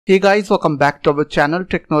Hey guys, welcome back to our channel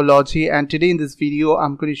Technology, and today in this video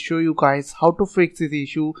I'm going to show you guys how to fix this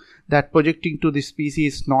issue that projecting to this PC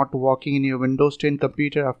is not working in your Windows 10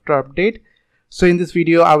 computer after update. So in this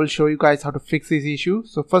video I will show you guys how to fix this issue.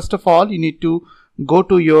 So first of all, you need to go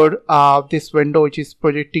to your this window which is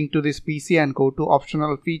projecting to this PC and go to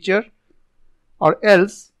optional feature, or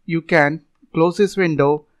else you can close this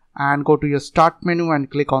window and go to your start menu and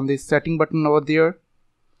click on this setting button over there.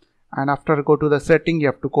 And after go to the setting, you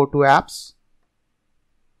have to go to apps.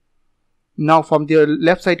 Now from the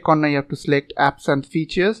left side corner you have to select apps and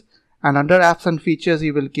features, and under apps and features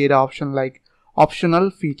you will get an option like optional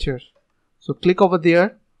features. So click over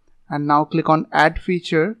there and now click on add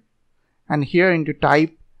feature, and here into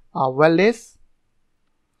type wireless.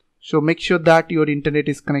 So make sure that your internet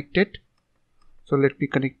is connected. So let me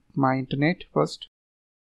connect my internet first.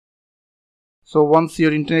 So once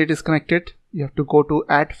your internet is connected, you have to go to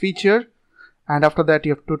add feature, and after that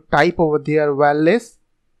you have to type over there wireless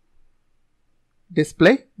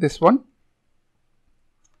display, this one.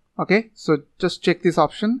 Okay, so just check this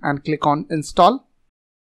option and click on install.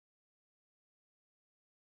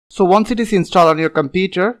 So once it is installed on your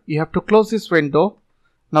computer, you have to close this window.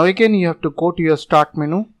 Now again you have to go to your start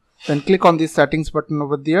menu, then click on the settings button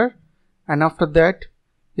over there, and after that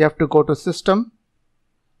you have to go to system.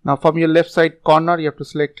 Now from your left side corner you have to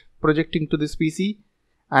select projecting to this PC,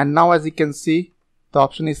 and now as you can see the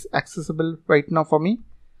option is accessible right now for me.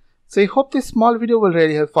 So I hope this small video will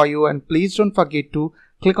really help for you, and please don't forget to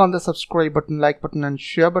click on the subscribe button, like button and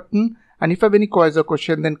share button, and if you have any queries or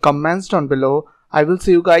question then comments down below. I will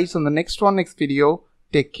see you guys on the next video.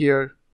 Take care.